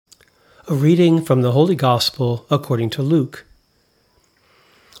A reading from the Holy Gospel according to Luke.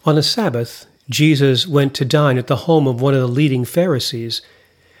 On a Sabbath, Jesus went to dine at the home of one of the leading Pharisees,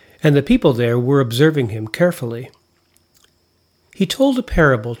 and the people there were observing him carefully. He told a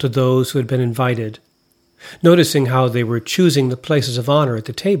parable to those who had been invited, noticing how they were choosing the places of honor at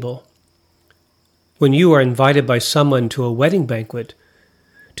the table. When you are invited by someone to a wedding banquet,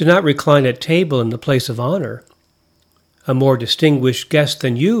 do not recline at table in the place of honor. A more distinguished guest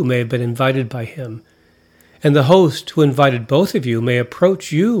than you may have been invited by him, and the host who invited both of you may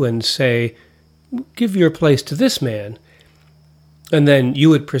approach you and say, "Give your place to this man," and then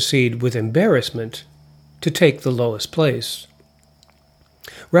you would proceed with embarrassment to take the lowest place.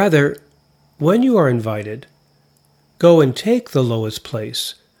 Rather, when you are invited, go and take the lowest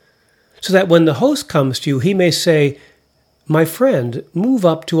place, so that when the host comes to you, he may say, "My friend, move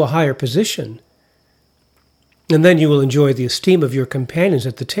up to a higher position." And then you will enjoy the esteem of your companions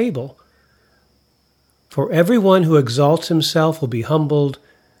at the table. For everyone who exalts himself will be humbled,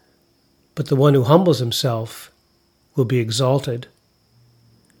 but the one who humbles himself will be exalted.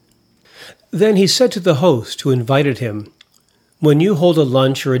 Then he said to the host who invited him, "When you hold a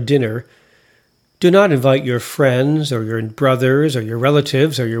lunch or a dinner, do not invite your friends or your brothers or your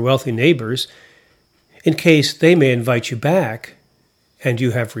relatives or your wealthy neighbors, in case they may invite you back, and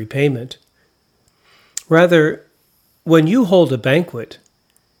you have repayment. Rather, when you hold a banquet,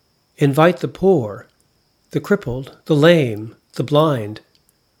 invite the poor, the crippled, the lame, the blind.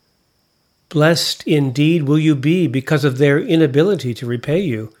 Blessed indeed will you be because of their inability to repay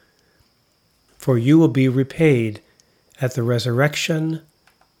you, for you will be repaid at the resurrection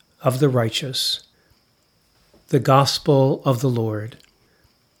of the righteous." The Gospel of the Lord.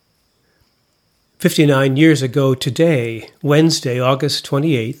 59 years ago today, Wednesday, August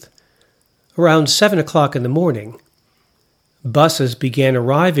 28th, around 7 o'clock in the morning, buses began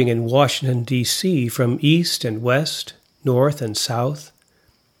arriving in Washington, D.C. from east and west, north and south.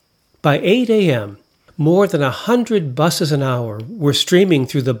 By 8 a.m., more than 100 buses an hour were streaming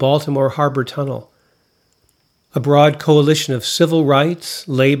through the Baltimore Harbor Tunnel. A broad coalition of civil rights,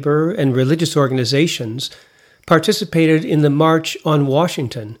 labor, and religious organizations participated in the March on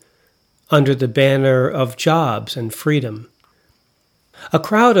Washington under the banner of jobs and freedom. A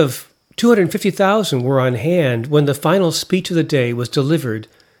crowd of 250,000 were on hand when the final speech of the day was delivered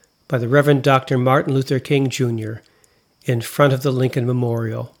by the Reverend Dr. Martin Luther King, Jr. in front of the Lincoln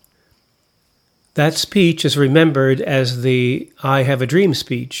Memorial. That speech is remembered as the "I Have a Dream"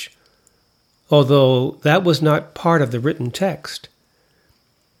 speech, although that was not part of the written text.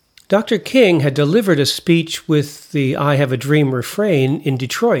 Dr. King had delivered a speech with the "I Have a Dream" refrain in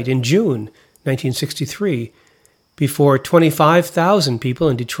Detroit in June 1963, before 25,000 people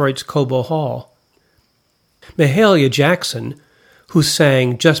in Detroit's Cobo Hall. Mahalia Jackson, who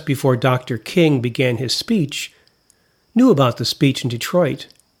sang just before Dr. King began his speech, knew about the speech in Detroit.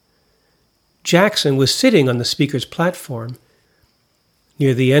 Jackson was sitting on the speaker's platform.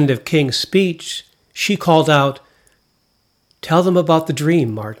 Near the end of King's speech, she called out, "Tell them about the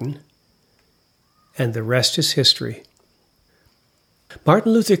dream, Martin." And the rest is history.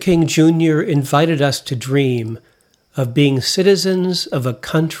 Martin Luther King Jr. invited us to dream of being citizens of a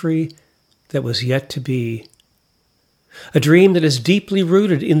country that was yet to be. A dream that is deeply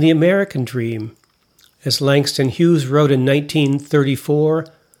rooted in the American dream. As Langston Hughes wrote in 1934,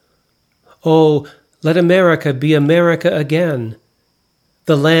 "Oh, let America be America again,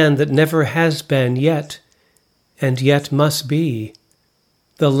 the land that never has been yet, and yet must be,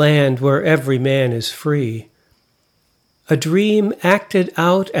 the land where every man is free." A dream acted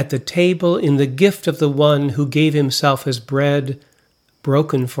out at the table in the gift of the one who gave himself as bread,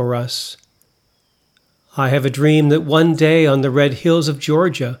 broken for us. I have a dream that one day on the red hills of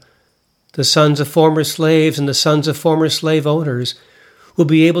Georgia, the sons of former slaves and the sons of former slave owners will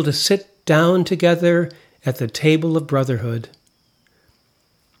be able to sit down together at the table of brotherhood.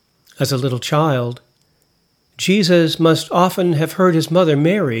 As a little child, Jesus must often have heard his mother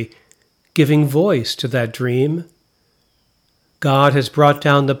Mary giving voice to that dream. God has brought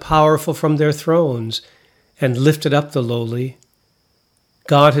down the powerful from their thrones and lifted up the lowly.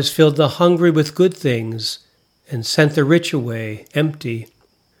 God has filled the hungry with good things and sent the rich away empty.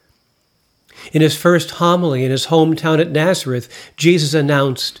 In his first homily in his hometown at Nazareth, Jesus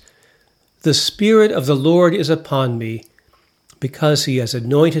announced, "The Spirit of the Lord is upon me, because he has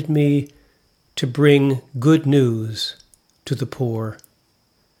anointed me to bring good news to the poor."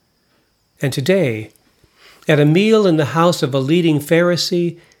 And today, at a meal in the house of a leading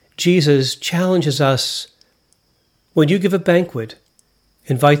Pharisee, Jesus challenges us, when you give a banquet,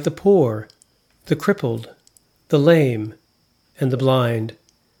 invite the poor, the crippled, the lame, and the blind.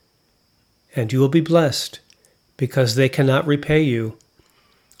 and you will be blessed, because they cannot repay you.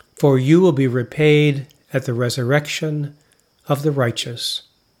 For you will be repaid at the resurrection of the righteous.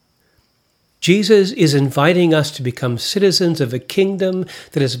 Jesus is inviting us to become citizens of a kingdom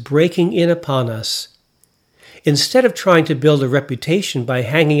that is breaking in upon us. Instead of trying to build a reputation by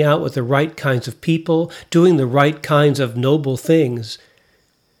hanging out with the right kinds of people, doing the right kinds of noble things,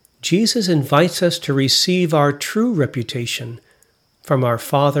 Jesus invites us to receive our true reputation from our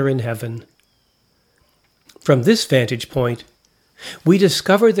Father in heaven. From this vantage point, we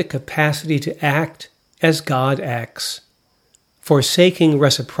discover the capacity to act as God acts. Forsaking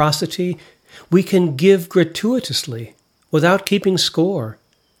reciprocity, we can give gratuitously without keeping score,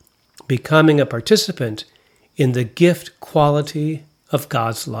 becoming a participant in the gift quality of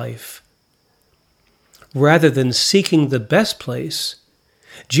God's life. Rather than seeking the best place,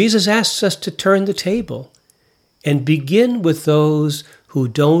 Jesus asks us to turn the table and begin with those who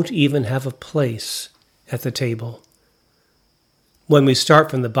don't even have a place at the table. When we start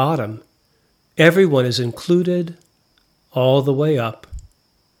from the bottom, everyone is included all the way up.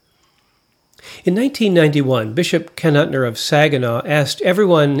 In 1991, Bishop Ken Utner of Saginaw asked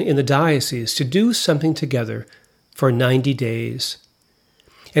everyone in the diocese to do something together for 90 days.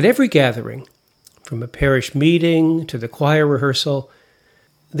 At every gathering, from a parish meeting to the choir rehearsal,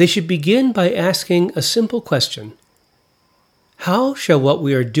 they should begin by asking a simple question: how shall what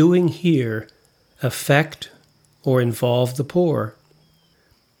we are doing here affect or involve the poor?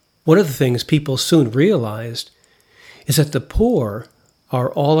 One of the things people soon realized is that the poor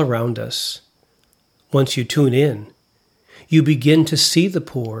are all around us. Once you tune in, you begin to see the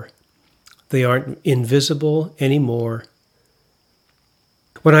poor. They aren't invisible anymore.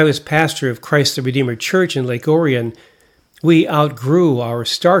 When I was pastor of Christ the Redeemer Church in Lake Orion, we outgrew our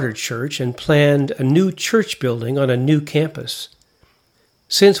starter church and planned a new church building on a new campus.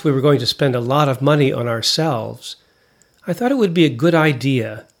 Since we were going to spend a lot of money on ourselves, I thought it would be a good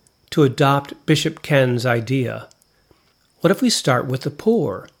idea to adopt Bishop Ken's idea. What if we start with the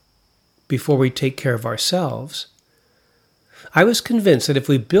poor before we take care of ourselves? I was convinced that if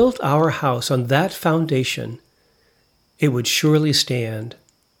we built our house on that foundation, it would surely stand.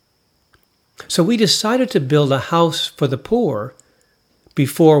 So we decided to build a house for the poor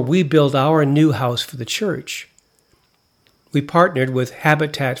before we build our new house for the church. We partnered with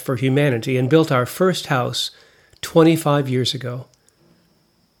Habitat for Humanity and built our first house 25 years ago.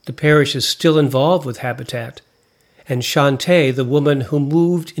 The parish is still involved with Habitat, and Shantae, the woman who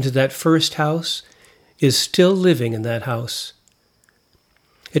moved into that first house, is still living in that house.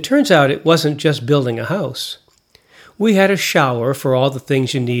 It turns out it wasn't just building a house. We had a shower for all the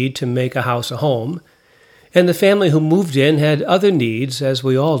things you need to make a house a home, and the family who moved in had other needs, as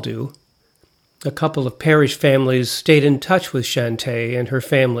we all do. A couple of parish families stayed in touch with Shantae and her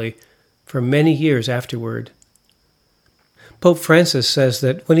family for many years afterward. Pope Francis says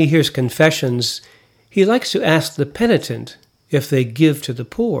that when he hears confessions, he likes to ask the penitent if they give to the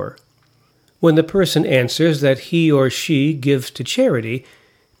poor. When the person answers that he or she gives to charity,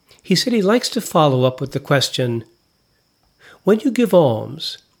 he said he likes to follow up with the question, when you give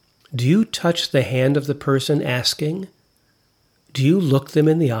alms, do you touch the hand of the person asking? Do you look them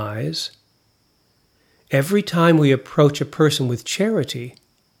in the eyes? Every time we approach a person with charity,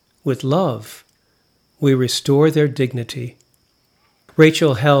 with love, we restore their dignity.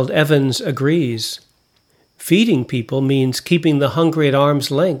 Rachel Held Evans agrees. Feeding people means keeping the hungry at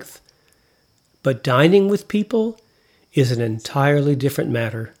arm's length, but dining with people is an entirely different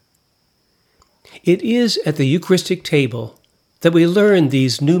matter. It is at the Eucharistic table that we learn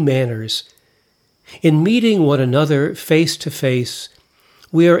these new manners. In meeting one another face to face,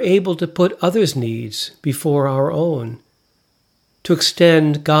 we are able to put others' needs before our own, to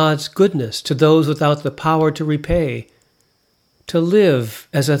extend God's goodness to those without the power to repay, to live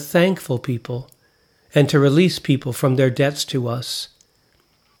as a thankful people, and to release people from their debts to us.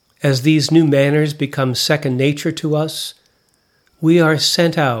 As these new manners become second nature to us, we are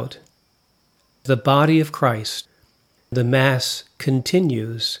sent out, the body of Christ. The Mass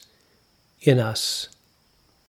continues in us.